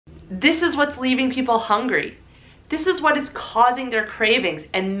This is what's leaving people hungry. This is what is causing their cravings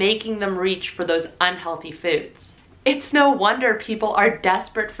and making them reach for those unhealthy foods. It's no wonder people are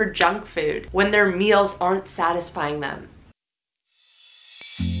desperate for junk food when their meals aren't satisfying them.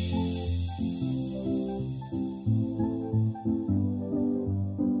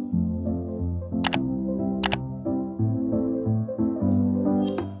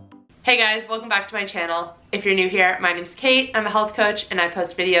 Hey guys, welcome back to my channel. If you're new here, my name's Kate, I'm a health coach, and I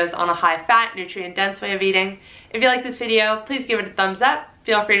post videos on a high-fat, nutrient-dense way of eating. If you like this video, please give it a thumbs up,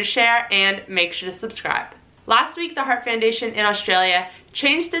 feel free to share, and make sure to subscribe. Last week, the Heart Foundation in Australia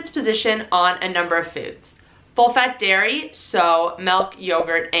changed its position on a number of foods. Full-fat dairy, so milk,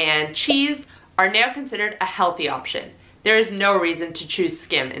 yogurt, and cheese, are now considered a healthy option. There is no reason to choose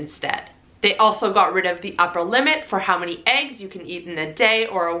skim instead. They also got rid of the upper limit for how many eggs you can eat in a day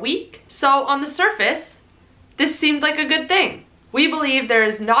or a week. So on the surface, this seemed like a good thing. We believe there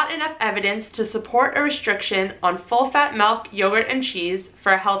is not enough evidence to support a restriction on full-fat milk, yogurt, and cheese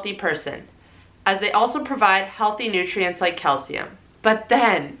for a healthy person, as they also provide healthy nutrients like calcium. But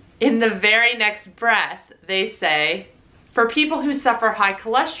then, in the very next breath, they say, for people who suffer high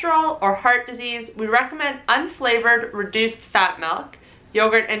cholesterol or heart disease, we recommend unflavored reduced fat milk,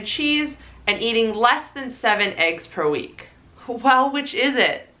 yogurt, and cheese, and eating less than 7 eggs per week. Well, which is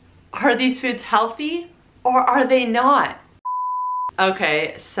it? Are these foods healthy or are they not?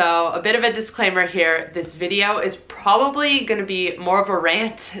 Okay, so a bit of a disclaimer here. This video is probably gonna be more of a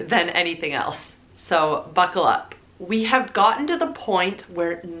rant than anything else, so buckle up. We have gotten to the point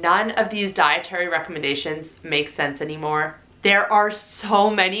where none of these dietary recommendations make sense anymore. There are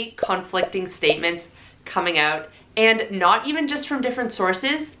so many conflicting statements coming out, and not even just from different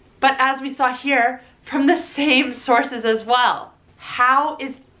sources, but as we saw here, from the same sources as well. How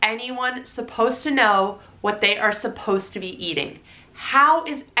is anyone supposed to know what they are supposed to be eating? How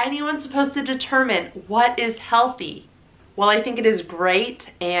is anyone supposed to determine what is healthy? Well, I think it is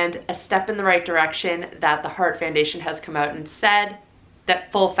great and a step in the right direction that the Heart Foundation has come out and said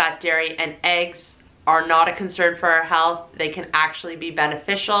that full-fat dairy and eggs are not a concern for our health. They can actually be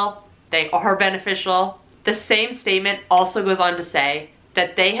beneficial. They are beneficial. The same statement also goes on to say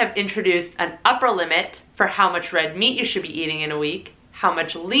that they have introduced an upper limit for how much red meat you should be eating in a week, how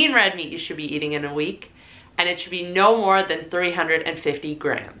much lean red meat you should be eating in a week, and it should be no more than 350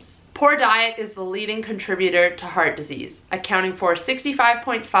 grams. Poor diet is the leading contributor to heart disease, accounting for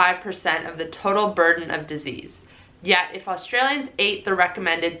 65.5% of the total burden of disease. Yet, if Australians ate the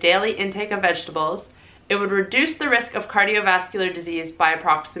recommended daily intake of vegetables, it would reduce the risk of cardiovascular disease by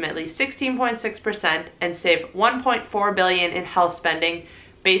approximately 16.6% and save $1.4 billion in health spending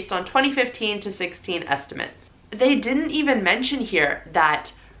based on 2015 to 16 estimates. They didn't even mention here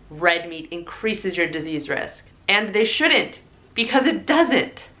that red meat increases your disease risk, and they shouldn't, because it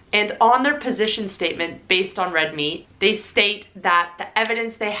doesn't. And on their position statement based on red meat, they state that the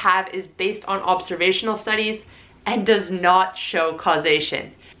evidence they have is based on observational studies and does not show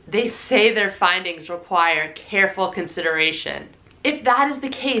causation. They say their findings require careful consideration. If that is the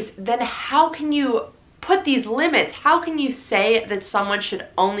case, then how can you put these limits? How can you say that someone should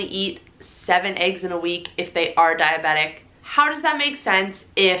only eat 7 eggs in a week if they are diabetic? How does that make sense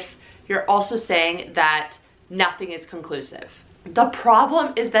if you're also saying that nothing is conclusive? The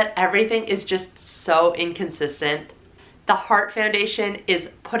problem is that everything is just so inconsistent. The Heart Foundation is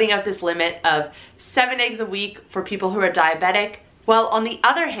putting out this limit of 7 eggs a week for people who are diabetic, while on the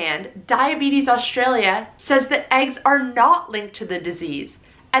other hand, Diabetes Australia says that eggs are not linked to the disease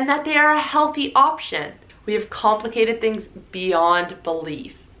and that they are a healthy option. We have complicated things beyond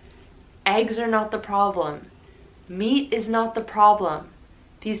belief. Eggs are not the problem. Meat is not the problem.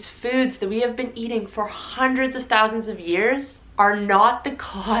 These foods that we have been eating for hundreds of thousands of years are not the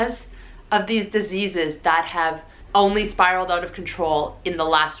cause of these diseases that have only spiraled out of control in the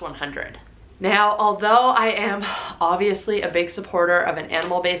last 100. Now, although I am obviously a big supporter of an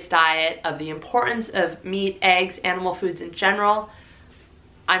animal-based diet, of the importance of meat, eggs, animal foods in general,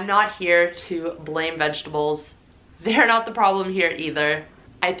 I'm not here to blame vegetables. They're not the problem here either.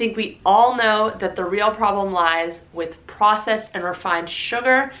 I think we all know that the real problem lies with processed and refined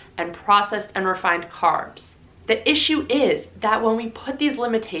sugar and processed and refined carbs. The issue is that when we put these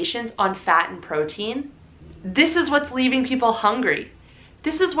limitations on fat and protein, this is what's leaving people hungry.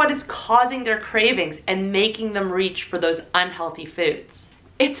 This is what is causing their cravings and making them reach for those unhealthy foods.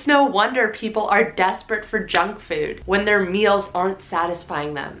 It's no wonder people are desperate for junk food when their meals aren't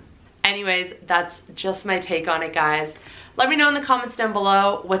satisfying them. Anyways, that's just my take on it, guys. Let me know in the comments down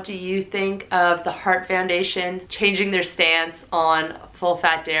below, what do you think of the Heart Foundation changing their stance on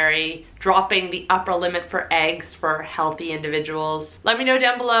full-fat dairy, dropping the upper limit for eggs for healthy individuals? Let me know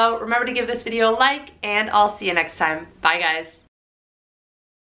down below. Remember to give this video a like, and I'll see you next time. Bye, guys.